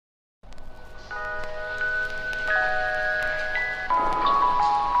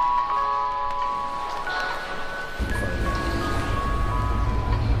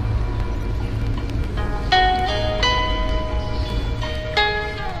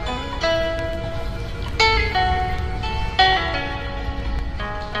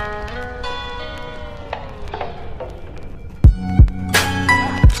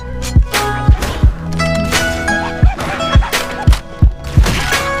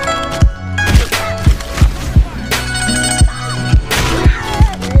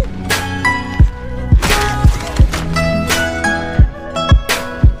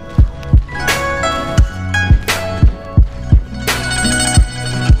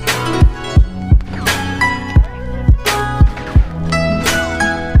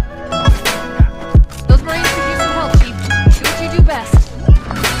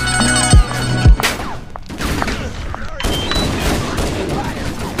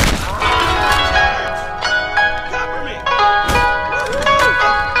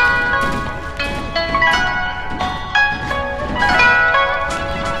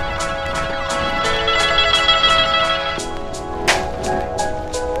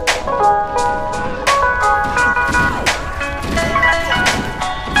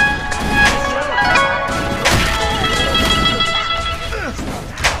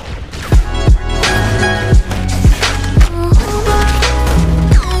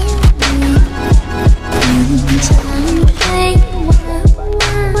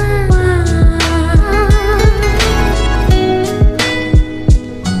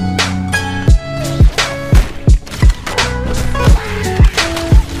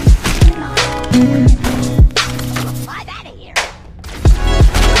Fly out of here!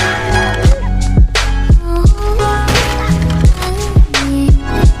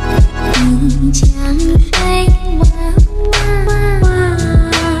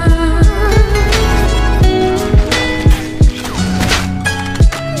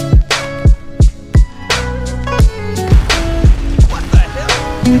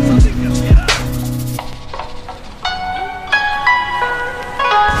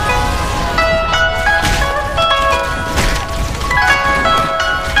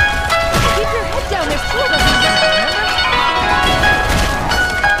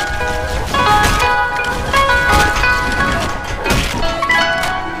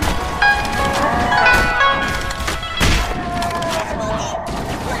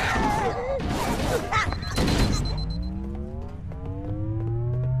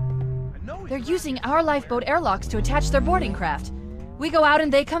 They're using our lifeboat airlocks to attach their boarding craft. We go out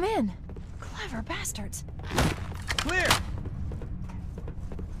and they come in. Clever bastards. Clear!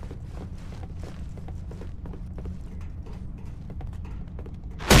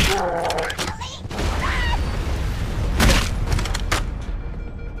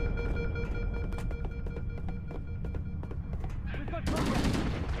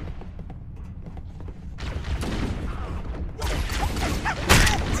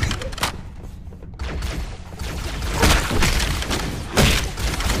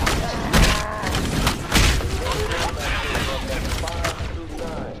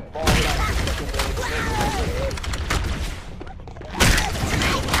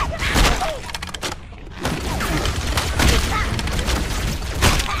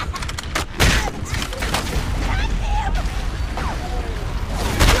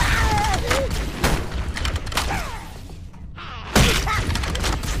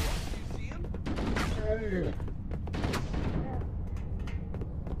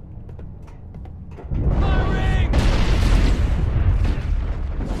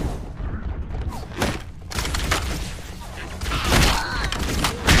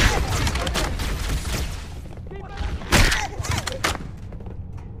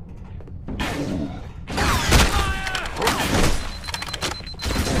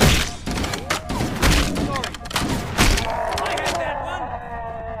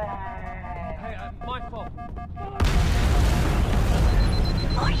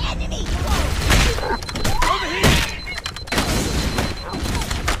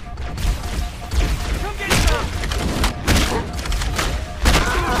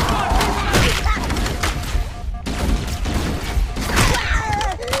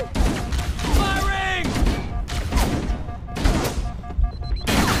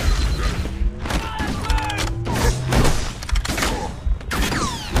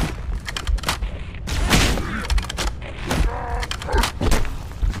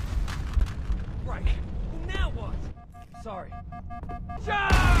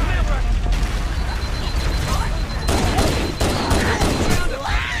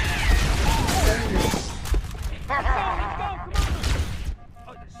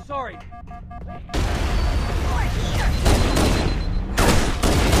 Sorry.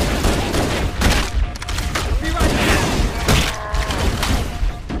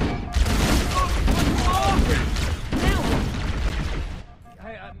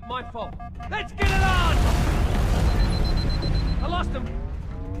 My fault. Let's get it on! I lost him.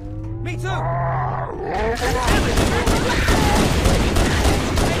 Me too.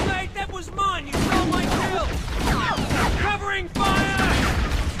 Hey, mate, that was mine. You stole my kill. Covering fire!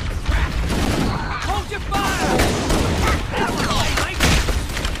 Hold your fire! That's all, mate.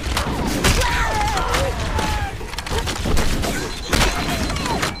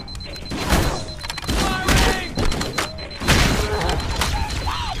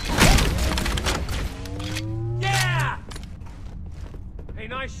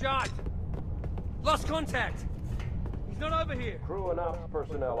 Nice shot! Lost contact! He's not over here! Crew and ops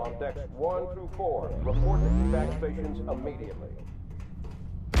personnel on decks 1 through 4. Report to evac stations immediately.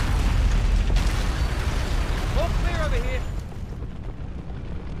 All clear over here!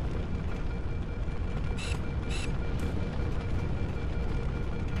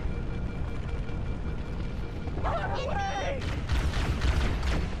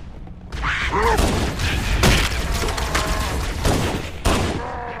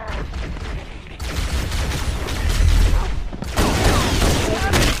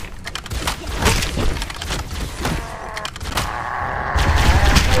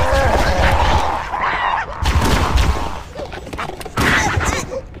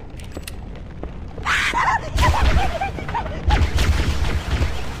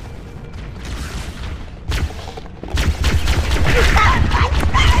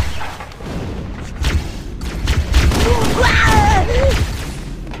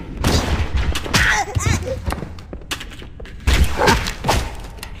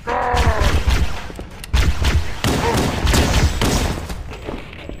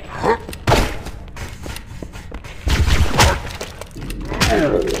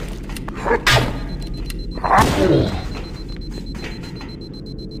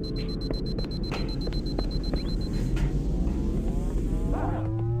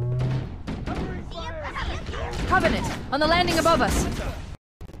 Covenant, on the landing above us.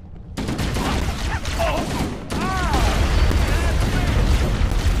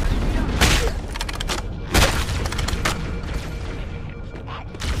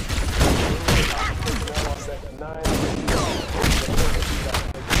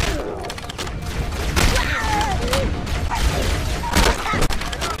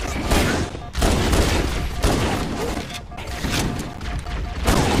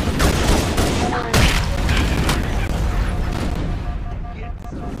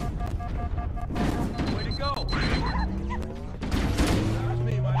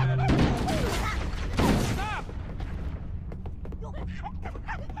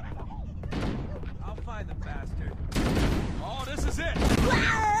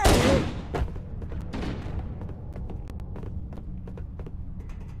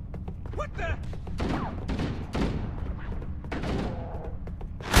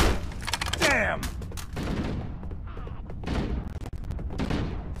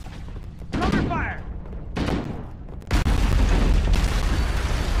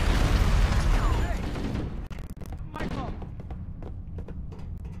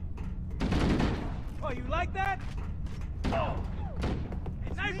 You like that? Oh!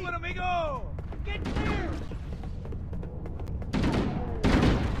 Nice one, amigo! Get clear!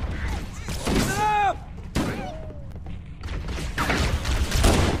 Open up!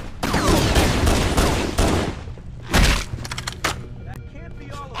 That can't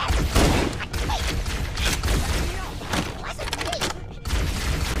be all of it.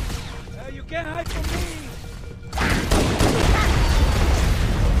 You can't hide from me!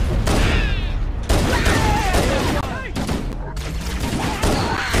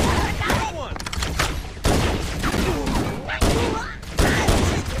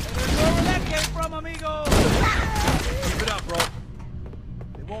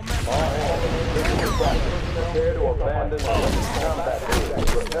 Prepare to abandon combat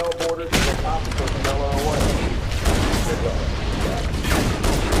teams. Repel borders and top personnel on our way. Good luck.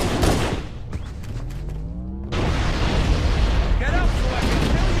 Get up so I can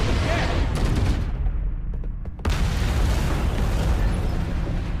tell you again.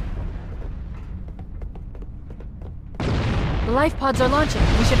 The life pods are launching.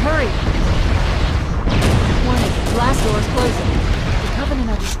 We should hurry. Warning, blast doors closing. The Covenant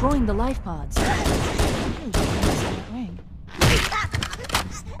are destroying the life pods.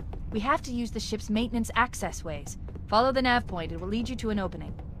 We have to use the ship's maintenance access ways. Follow the nav point. It will lead you to an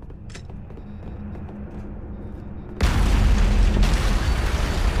opening.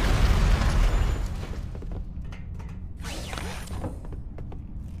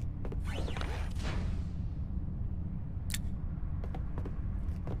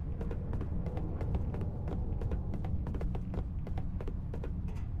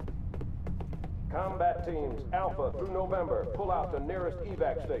 Combat teams, Alpha through November, pull out the nearest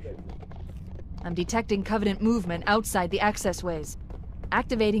evac station. I'm detecting Covenant movement outside the access ways.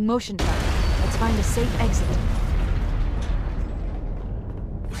 Activating motion tracker. Let's find a safe exit.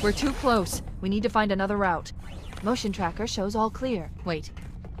 We're too close. We need to find another route. Motion tracker shows all clear. Wait.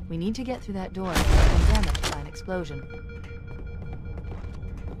 We need to get through that door that's been damaged by an explosion.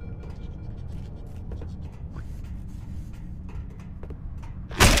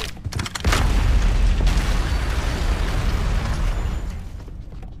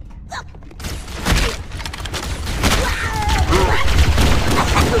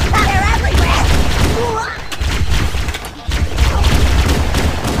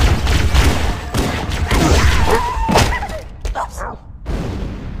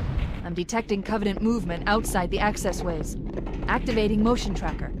 I'm detecting Covenant movement outside the access ways. Activating motion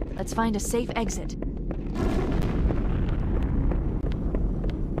tracker. Let's find a safe exit.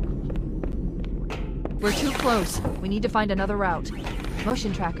 We're too close. We need to find another route.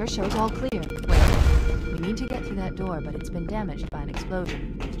 Motion tracker shows all clear. Wait. We need to get through that door, but it's been damaged by an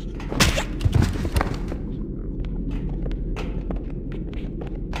explosion.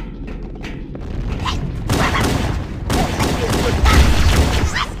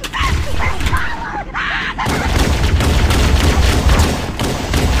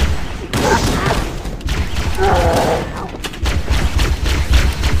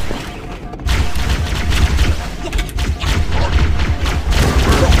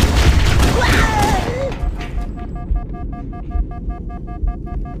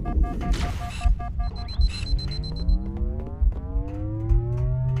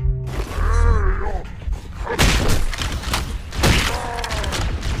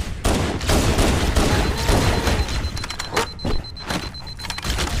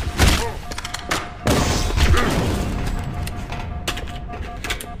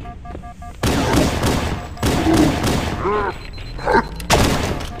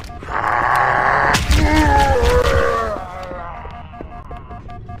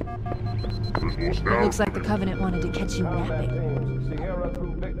 It looks like the Covenant wanted to catch you Combat napping. teams, Sierra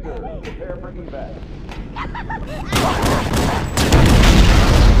through Victor. Prepare for evac.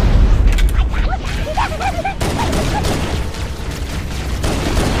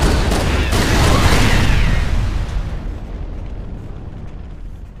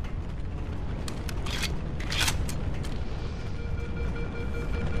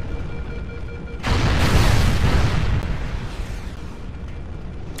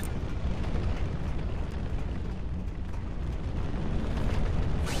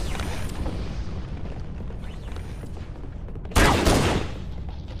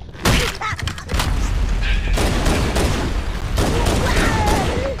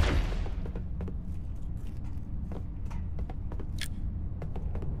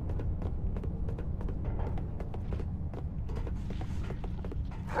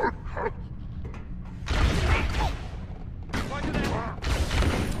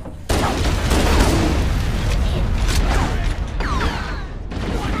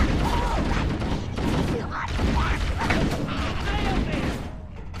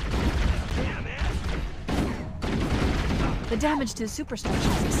 The damage to the superstructure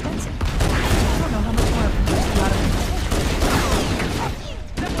is extensive. I don't know how much more abuse the auto can take.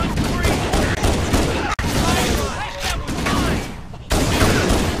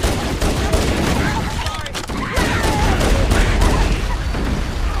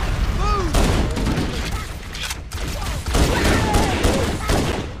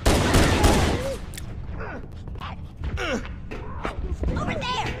 Over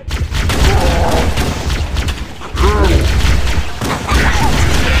there!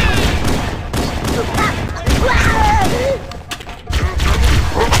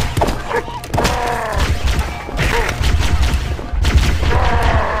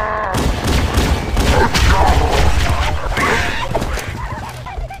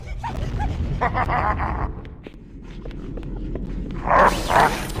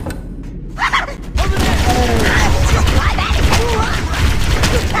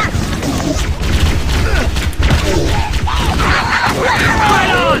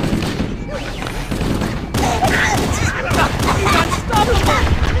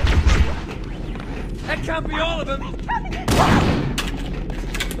 That can't be all of them!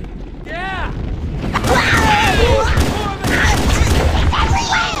 Yeah!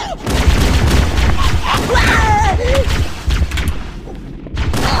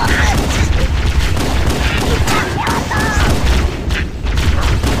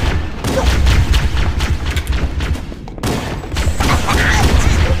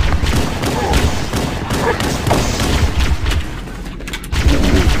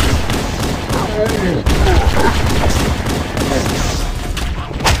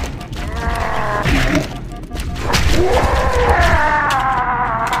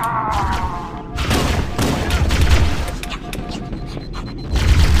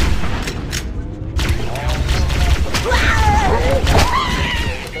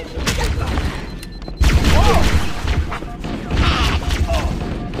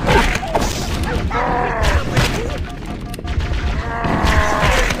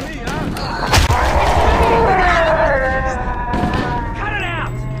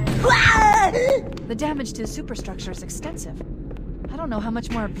 The damage to the superstructure is extensive. I don't know how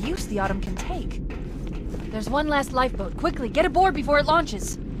much more abuse the Autumn can take. There's one last lifeboat. Quickly, get aboard before it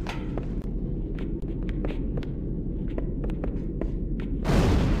launches.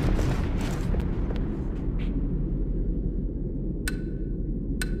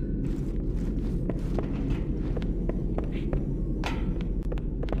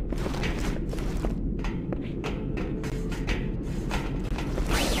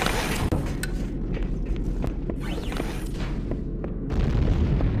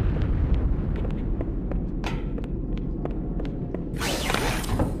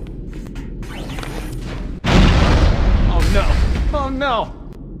 Oh no!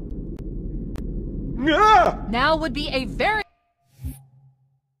 Ah! Now would be a very